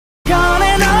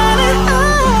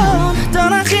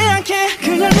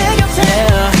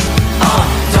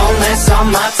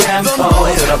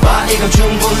tempo 들어봐 이건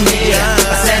충분히 I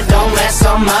said don't mess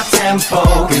up my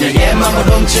tempo 그녀의 맘을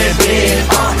훔칠 beat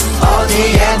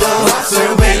어디에도 없을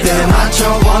rhythm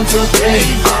맞춰 1, 2,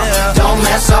 3 Don't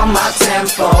mess up my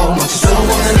tempo 멈출 수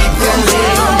없는 이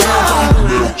feeling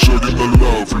매력적인 널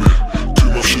lovely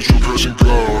틈없이 좁혀진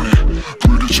거리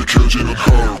불규칙해지는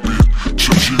heartbeat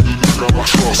잠시 눈을 감아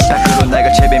trust 딱으로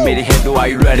날 제배 미리 해도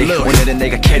are you ready 오늘은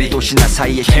내가 캐리 도시 나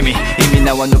사이의 케미 이미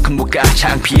나와 놓은 목가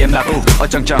창피의 마부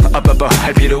어정쩡 업업업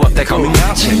할 필요 없다 고민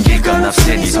챙길 건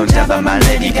없으니 네 손잡아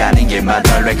말래 네 가는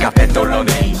길마다 랩카페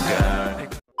돌로네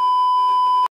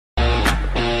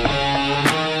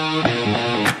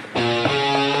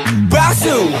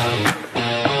박수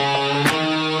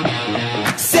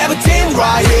 17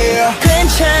 right here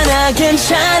괜찮아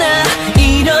괜찮아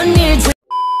이런 일들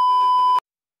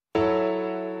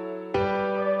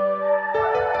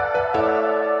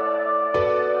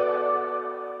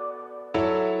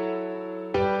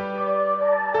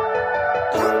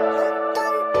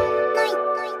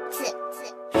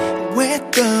왜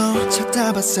또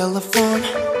쳐다봐 셀러폰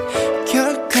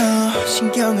결코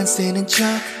신경 안 쓰는 척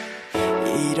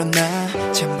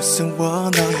일어나 참 무서워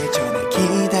너의 전화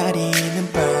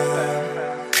기다리는 밤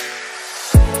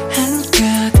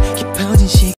한껏 깊어진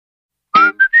시간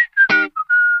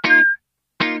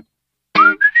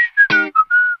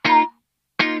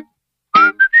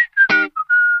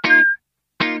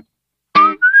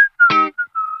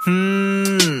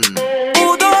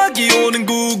오 더하기 오는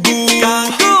 99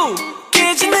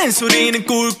 깨지는 소리는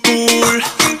꿀꿀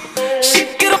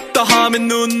시끄럽다 하면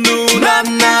눈누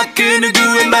남나 그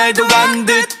누구의 말도 안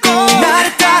듣고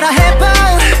나를 따라 해봐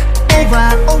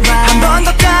한 번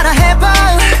더 따라 해봐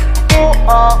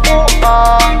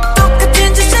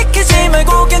똑같은 짓 시키지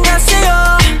말고 그냥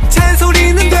가세요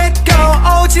잔소리는 됐고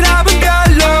오지랖은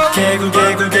별로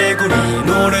개굴 개구리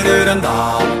노래를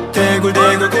한다 대굴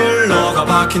굴러가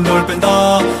박힌 돌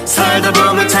뺀다 살다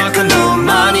보면 착한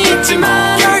놈만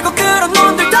있지만 결국 그런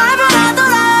놈들 다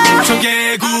변하더라 저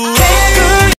개굴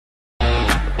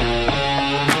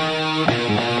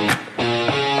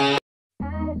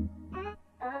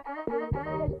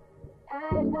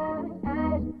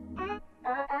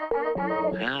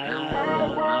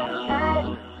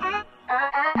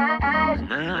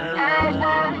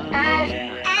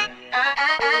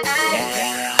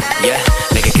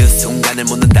내가 그 순간을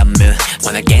묻는다면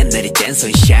환하게 내리쬐는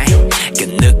sunshine 그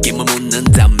느낌을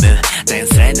묻는다면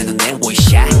자연스레 내 눈에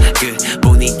원샷 그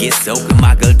분위기 속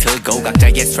음악을 틀고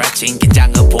각자의 stretching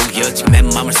긴장을 보여주고 내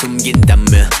맘을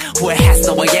숨긴다면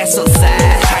후회했어 너의 sunset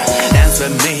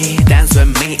Dance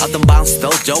with me 어떤 bounce도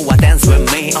좋아 Dance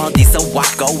with me 어디서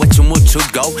왔고 왜 춤을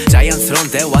추고 자연스러운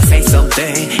대화 say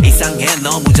something 이상해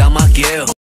너무 자막이야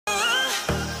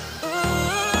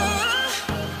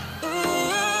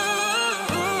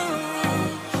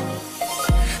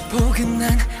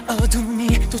포근한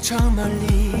어둠이 또 저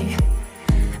멀리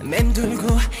맴돌고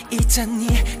있잖니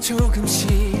조금씩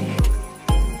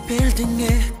빌딩에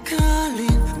걸린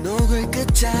노을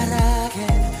끝자락에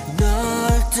널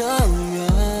떠오며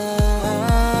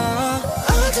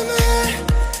어둠을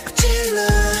찔러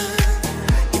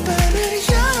이 밤을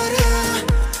열어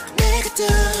내가 더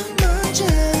먼저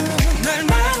널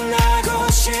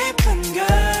만나고 싶은걸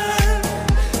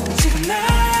지금 난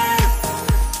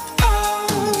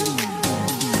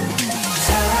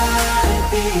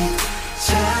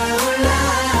차올라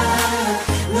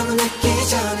너무 늦기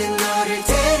전에 너를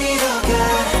데리러 가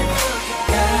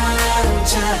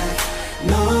깜짝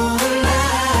놀라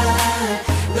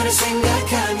너를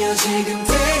생각하며 지금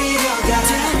데리러 가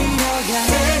다른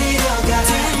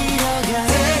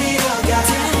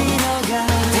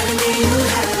이유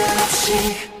하나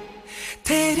없이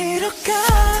데리러 가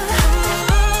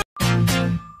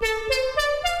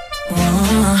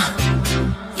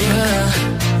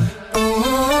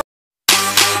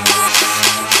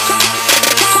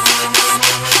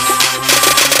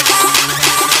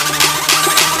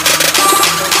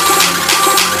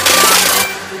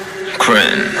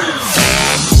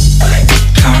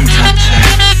Don't touch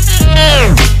it.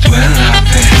 We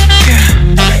love it.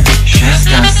 Yeah. She's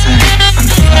dancing on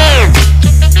the floor.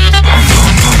 Boom,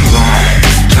 boom, boom, boom.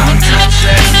 Don't touch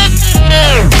it.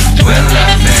 We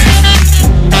love it.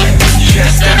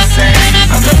 She's dancing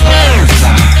on the floor.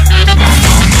 Boom,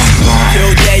 boom, boom, boom.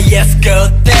 Today is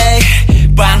good day.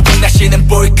 방콕 날씨는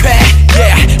볼쾌.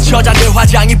 Yeah. 저자들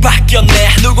화장이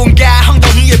바뀌었네. 누군가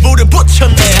엉덩이에 물을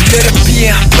붙였네.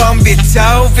 드럽이야 봄비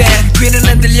도벤 귀는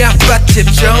안 들려 but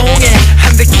집중해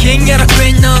I'm the king 알아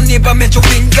넌 네 밤에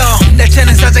주인공 날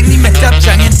찾는 사장님의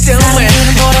답장엔 doing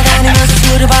사람들은 돌아다니면서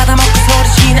술을 받아먹고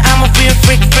소리치는 I'm a real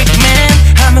freak man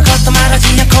하면 것도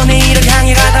말하지 않고 내 일을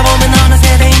향해 가다 보면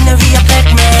어느새 돼 있는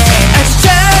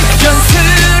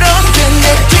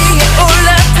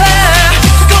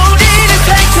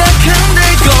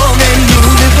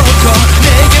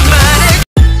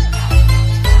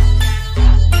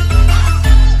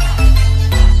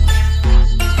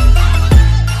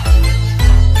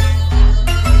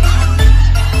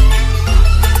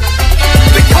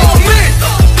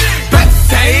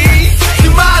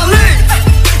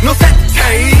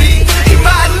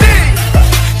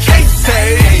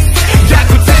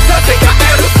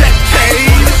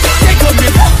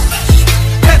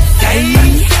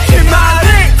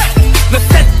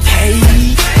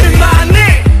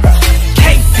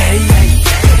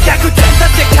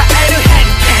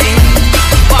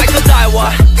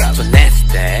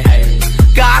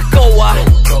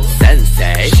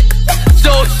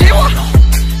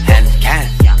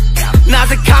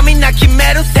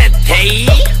hey.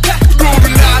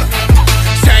 Ruminata,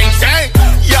 same thing.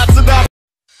 Yatsuna.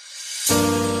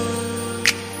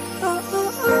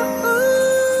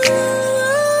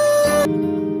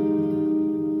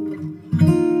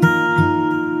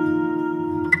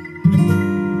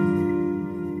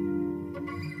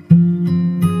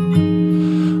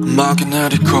 음악이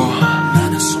내리고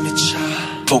나는 숨이 차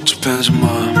복잡해진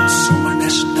마음 숨을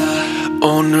내쉰다.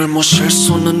 오늘 뭐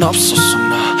실수는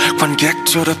없었었나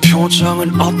관객들의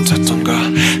표정은 어땠던가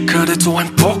그래도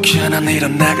행복해 난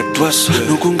이런 내가 됐어.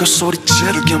 누군가 소리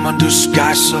지르게 만들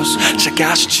수가 있었어.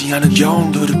 작아지지 않은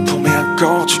영혼들을 품에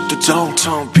안고 집도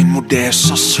텅텅 빈 무대에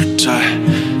섰을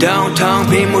때 텅텅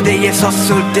빈 무대에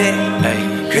섰을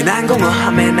때 그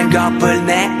난공허함에 난 겁을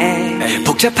내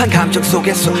복잡한 감정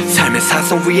속에서 삶의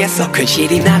사선 위에서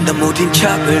근실이 난다 무딘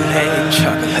척을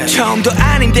해 처음도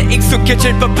아닌데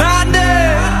익숙해질 법한데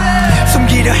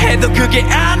숨기려 해도 그게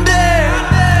안돼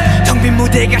텅 빈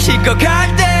무대가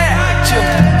식어갈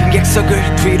때쯤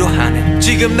빈객석을 뒤로 하네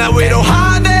지금 나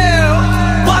위로하네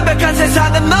완벽한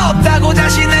세상은 없다고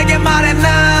자신에게 말해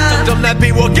난 점점 날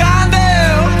비워가네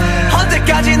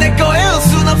언제까지 내 거일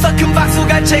순 없어 큰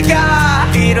박수가 채가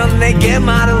이런 내게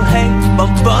말을 해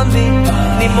뻔뻔히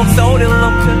네 목소리를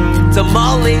높여 더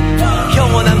멀리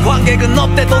영원한 관객은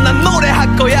없대도 난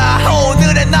노래할 거야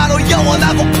오늘의 나로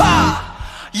영원하고파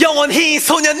영원히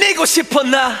소년이고 싶어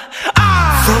나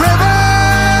Forever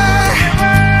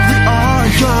we are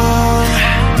young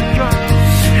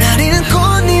나리는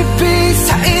꽃잎이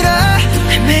사이로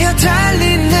헤매어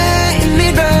달린 내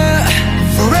미러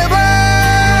Forever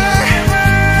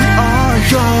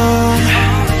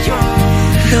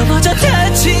넘어져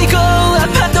다치고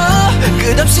아파도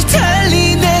끝없이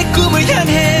달리 내 꿈을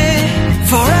향해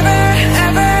Forever,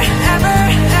 ever, ever,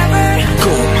 ever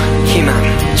꿈, 희망,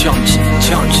 전진,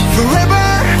 전진 Forever,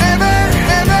 ever,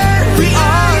 ever We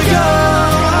are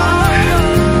young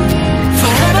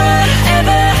Forever,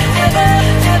 ever, ever,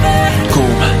 ever 꿈,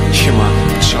 희망,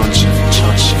 전진,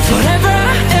 전진 Forever,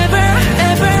 ever,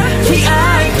 ever We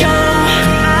are young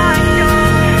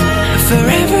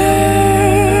Forever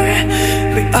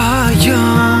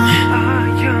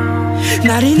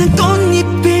나리는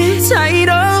꽃잎이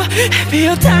사이로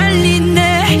헤매어 달린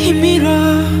내 힘으로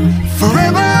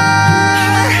Forever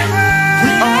we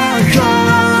are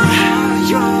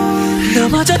young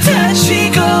넘어져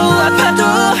다치고 아파도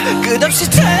끝없이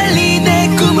달린 내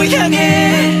꿈을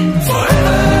향해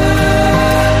Forever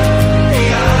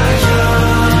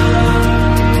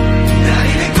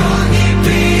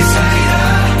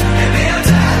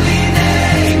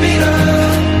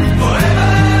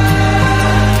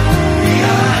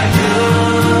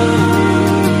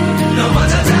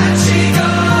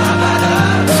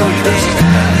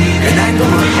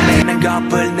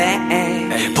겁을 내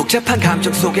복잡한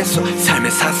감정 속에서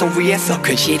삶의 사선 위에서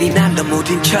근실이 난다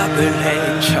무딘 척을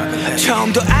해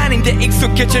처음도 아닌데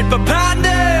익숙해질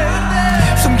법한데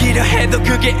숨기려 해도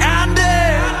그게 안돼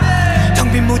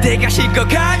텅 빈 무대가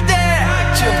식어갈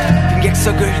때쯤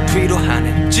빈객석을 뒤로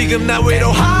하네 지금 나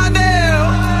위로하네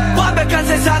완벽한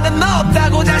세상은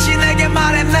없다고 자신에게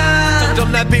말해 난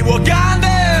점점 날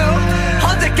비워가네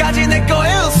언제까지 내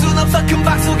거일 순 없어 큰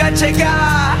박수가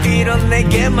채가 이런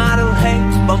내게 말을 해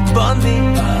뻔뻔히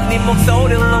네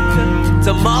목소리를 높여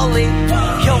더 멀리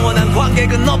영원한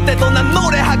관객은 없대도 난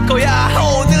노래할 거야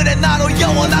오늘의 나로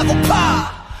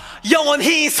영원하고파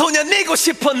영원히 소년이고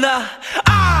싶어 나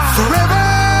Forever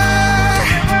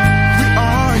we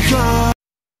are young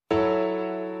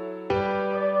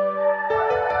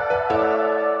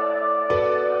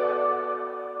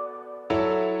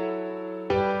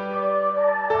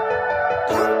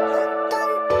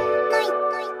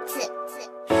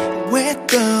왜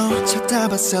또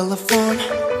쳐다봐 셀러폰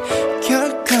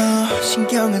결코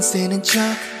신경 안 쓰는 척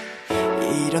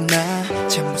일어나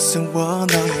참 무서워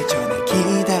너의 전화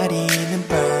기다리는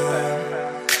밤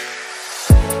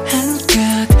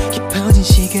한껏 깊어진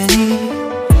시간이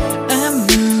아무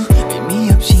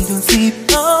의미 없이 돈 슬ip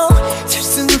셀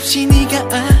수 없이 네가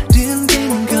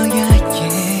아른대는 거야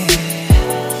yeah.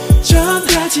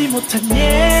 전하지 못한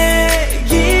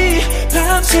얘기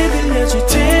밤새 들려줄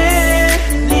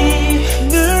테니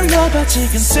눌러봐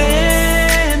지금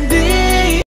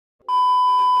샌디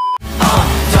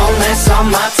Don't mess up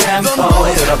my tempo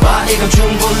들어봐 이건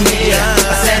충분히 I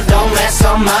said don't mess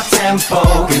up my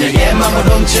tempo 그녀의 맘을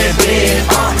훔칠 beat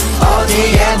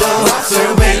어디에도 없을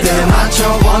rhythm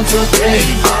맞춰 1, 2, 3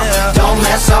 Don't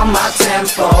mess up my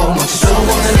tempo 멈출 수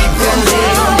없는 이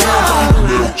feeling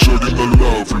매력적인 널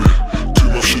lovely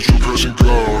틈없이 좁혀진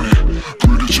거리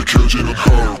불이 지켜지는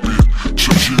heartbeat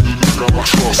잠시 눈을 감아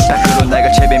밖으로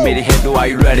나갈 채비 미리 해도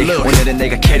Are you ready 오늘은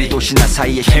내가 캐리 도시나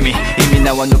사이의 케미 이미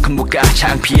나와 누군 못가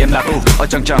창피해 마부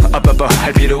어정쩡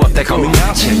할 필요 없다 고민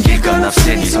즐길 건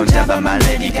없으니 손잡아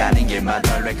말래 니 가는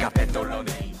길마다 레카페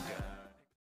돌로네